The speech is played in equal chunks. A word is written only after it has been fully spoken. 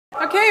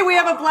Okay, we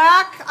have a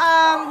black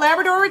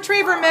Labrador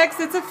Retriever mix.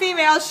 It's a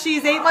female.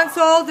 She's 8 months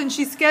old and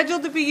she's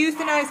scheduled to be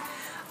euthanized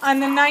on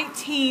the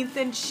 19th.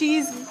 And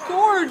she's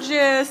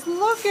gorgeous.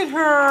 Look at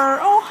her.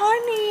 Oh,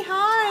 honey,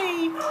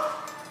 hi.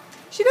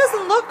 She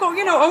doesn't look,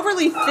 you know,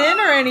 overly thin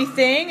or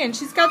anything. And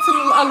she's got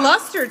a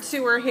luster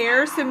to her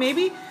hair. So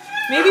maybe she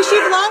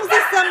belongs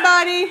to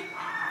somebody.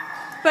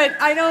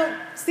 But I don't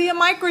see a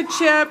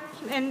microchip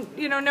and,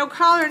 you know, no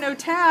collar, no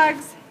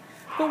tags.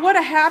 But what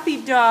a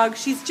happy dog.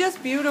 She's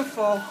just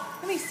beautiful.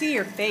 Let me see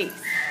your face.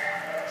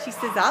 She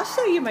says, I'll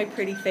show you my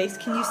pretty face.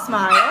 Can you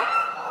smile?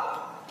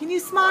 Can you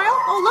smile?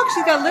 Oh, look,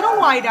 she's got a little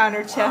white on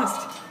her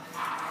chest.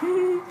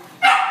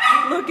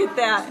 Look at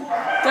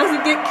that.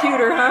 Doesn't get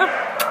cuter, huh?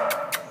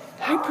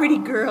 Hi, pretty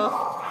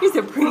girl. Here's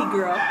a pretty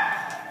girl.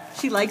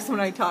 She likes when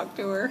I talk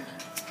to her.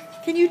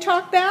 Can you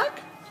talk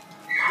back?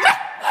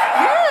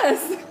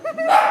 Yes.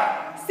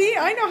 See,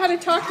 I know how to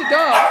talk to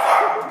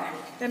dogs.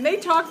 And they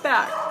talk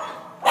back.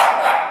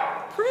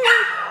 Pretty.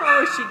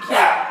 Oh, is she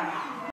cute?